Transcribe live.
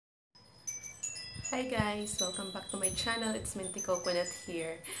Hi guys! Welcome back to my channel. It's Minty Coconut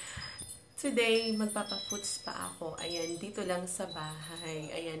here. Today, magpapa-foot spa ako. Ayan, dito lang sa bahay.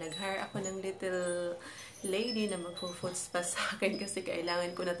 Ayan, nag-hire ako ng little lady na magpo-foot spa sa akin kasi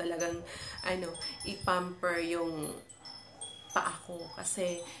kailangan ko na talagang i-pamper yung paa ko.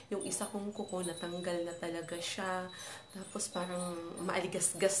 Kasi yung isa kong kuko natanggal na talaga siya. Tapos parang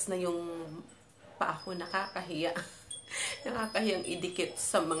maaligas-gas na yung paa ko, nakakahiya. Nakakahiyang idikit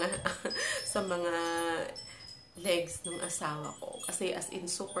sa mga legs ng asawa ko kasi as in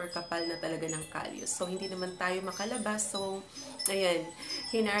super kapal na talaga ng kalyos, so hindi naman tayo makalabas. So ayan,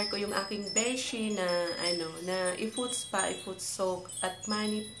 hinire ko yung aking beshi na na i-foot spa, i-foot soak at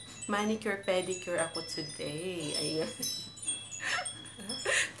manicure pedicure ako today. Ayan.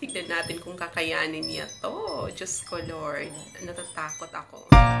 Tignan natin kung kakayanin niya to. Diyos ko Lord, natatakot ako.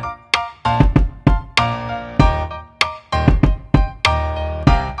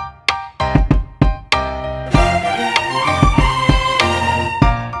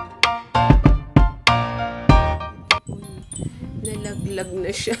 Nalaglag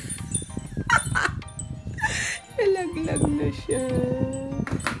na siya. Nalaglag na siya.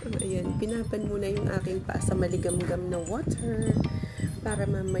 Ayan, pinapan muna yung aking paa sa maligamgam na water para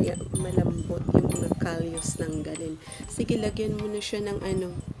mamaya malambot yung mga kalyos ng ganin. Sige, lagyan mo na siya ng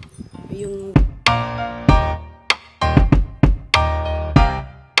yung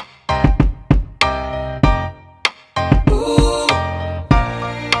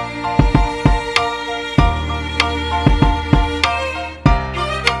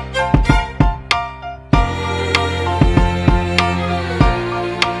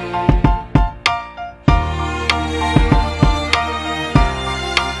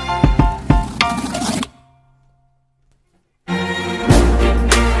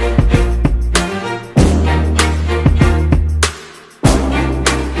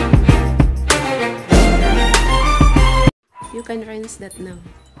you can rinse that now.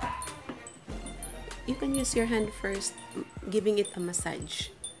 You can use your hand first, giving it a massage.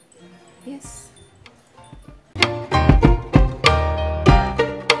 Yes.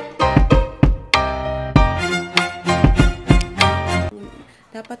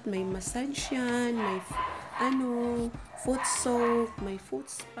 Dapat may massage yan, may foot soak, may foot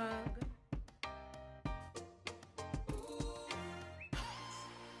spa.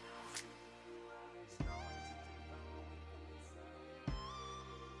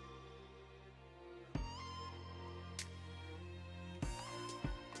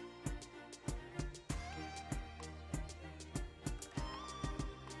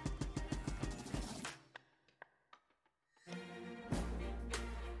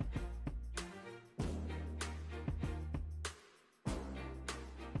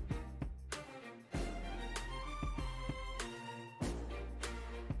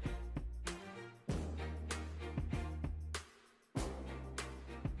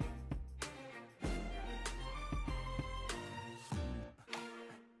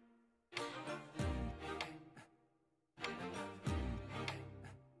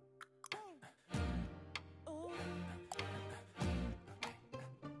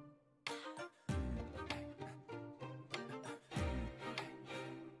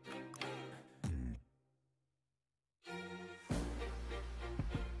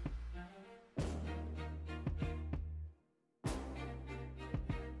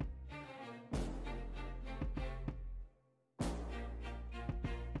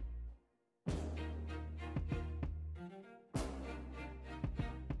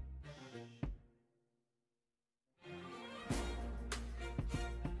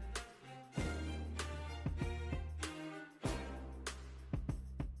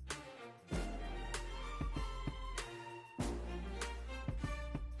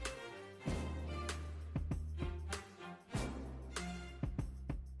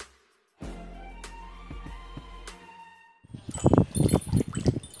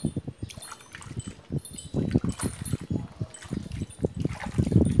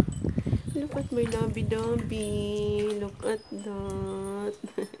 Look at my lovey-dovey. Look at that.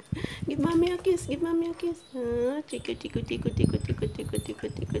 Give mommy a kiss. Give mommy a kiss. Tico, tico, tico, tico, tico, tico, tico,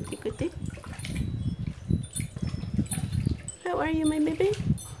 tico, tico, tico. How are you, my baby?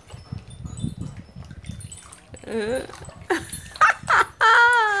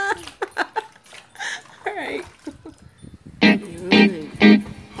 Alright.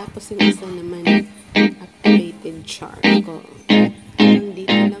 Tapos yung isa naman, activated charcoal.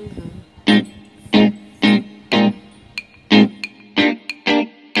 Dito lang ha.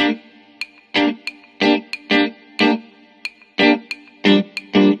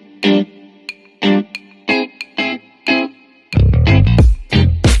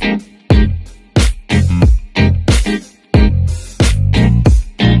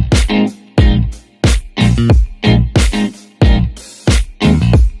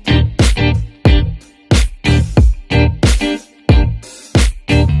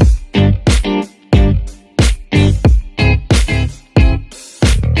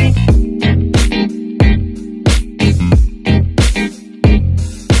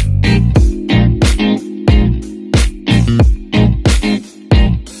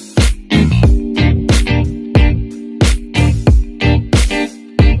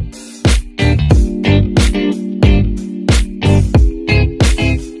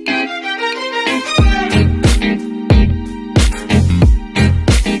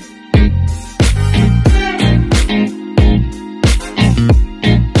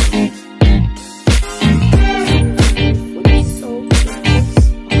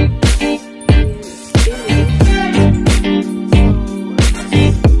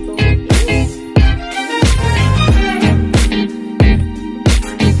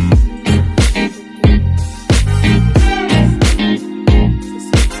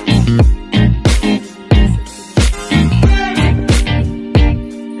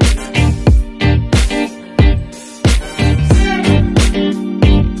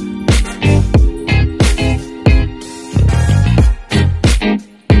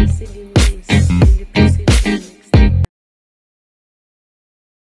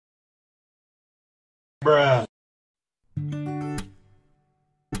 Bruh.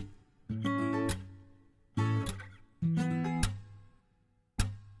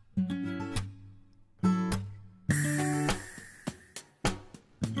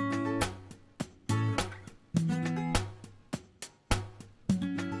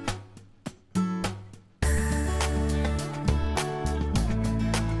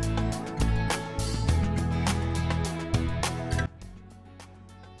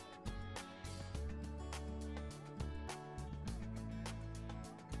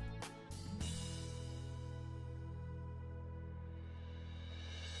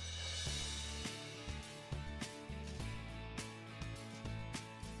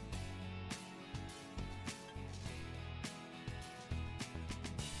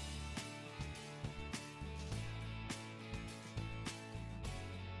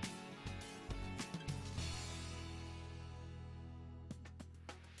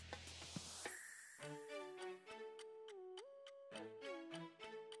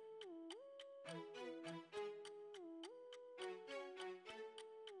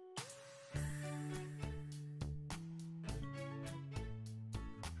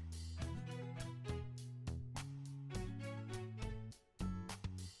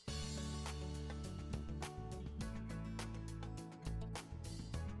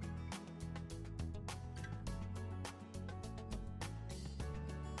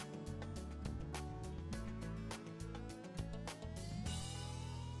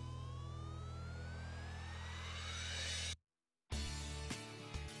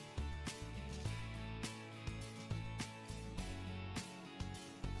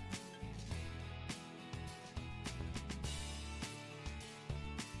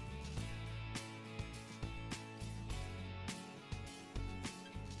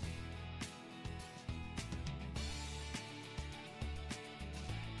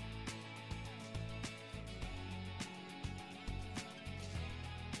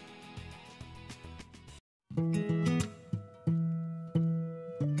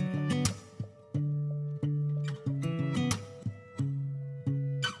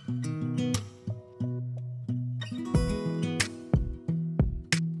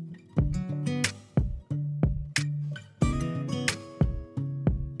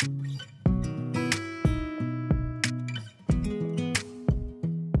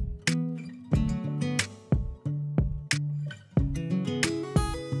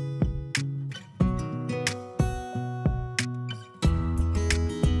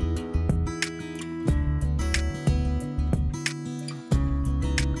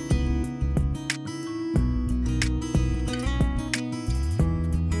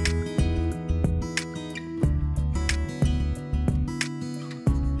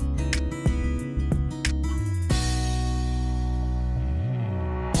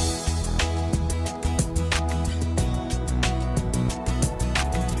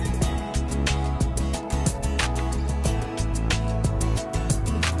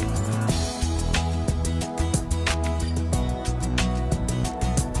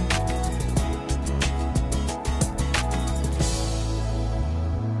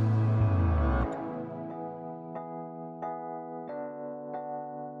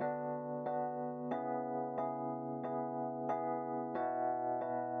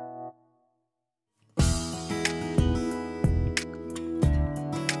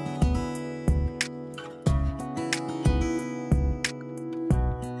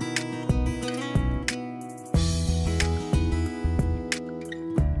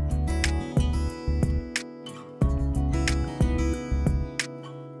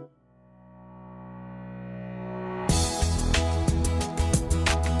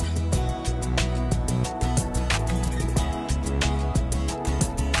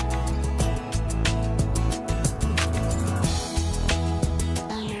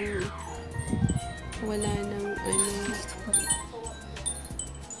 Wala nang ano.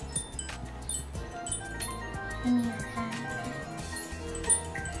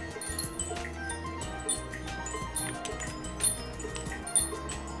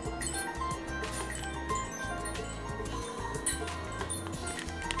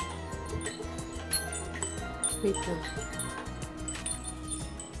 Wait lang.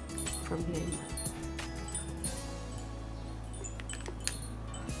 From here.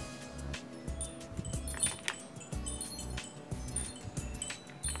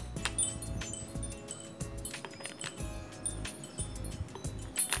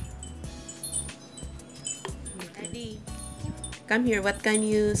 Daddy, come here. What can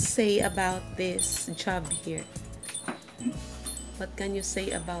you say about this job here? What can you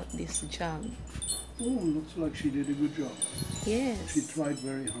say about this job? Oh, looks like she did a good job. Yes. She tried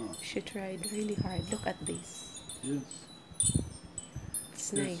very hard. She tried really hard. Look at this. Yes. It's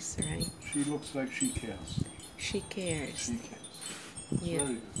Yes. nice, right? She looks like she cares. She cares. She cares. It's Yeah.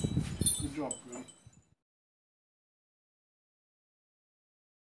 very good. Good job, girl.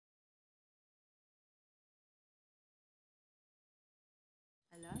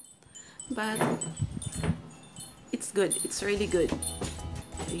 A lot. But it's good. It's really good.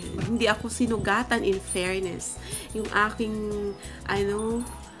 Ayun. Hindi ako sinugatan, in fairness. Yung aking, ano,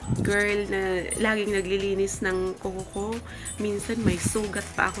 girl na laging naglilinis ng kuko ko, minsan may sugat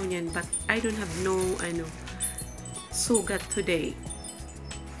pa ako niyan. But I don't have no, sugat today.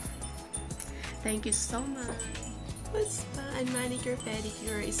 Thank you so much. Spa and manicure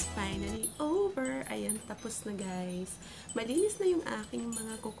pedicure is finally over. Ayan, tapos na guys. Malinis na yung aking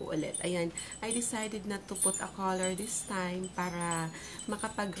mga kuko ulit. Ayan, I decided not to put a color this time para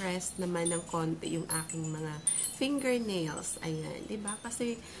makapag-rest naman ng konti yung aking mga fingernails. Ayan, diba?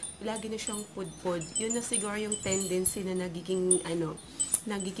 Kasi lagi na siyang pudpud. Yun na siguro yung tendency na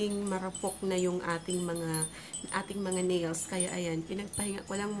nagiging marupok na yung ating mga nails. Kaya ayan, pinagpahinga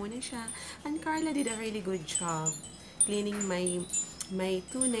ko lang muna siya. And Carla did a really good job cleaning my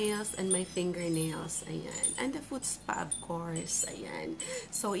two nails and my fingernails. Ayan. And the foot spa, of course. Ayan.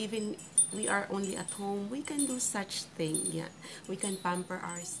 So, even we are only at home, we can do such thing. Yeah. We can pamper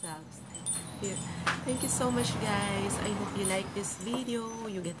ourselves. Yeah. Thank you so much, guys. I hope you like this video,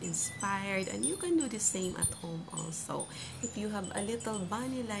 you get inspired, and you can do the same at home also. If you have a little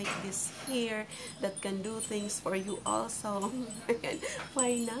bunny like this here that can do things for you also,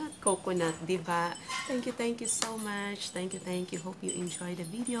 why not? Coconut, diba? Thank you so much. Thank you. Hope you enjoyed the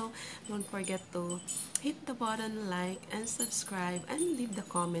video. Don't forget to hit the button, like, and subscribe, and leave the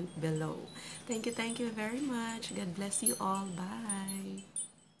comment below. Thank you very much. God bless you all. Bye.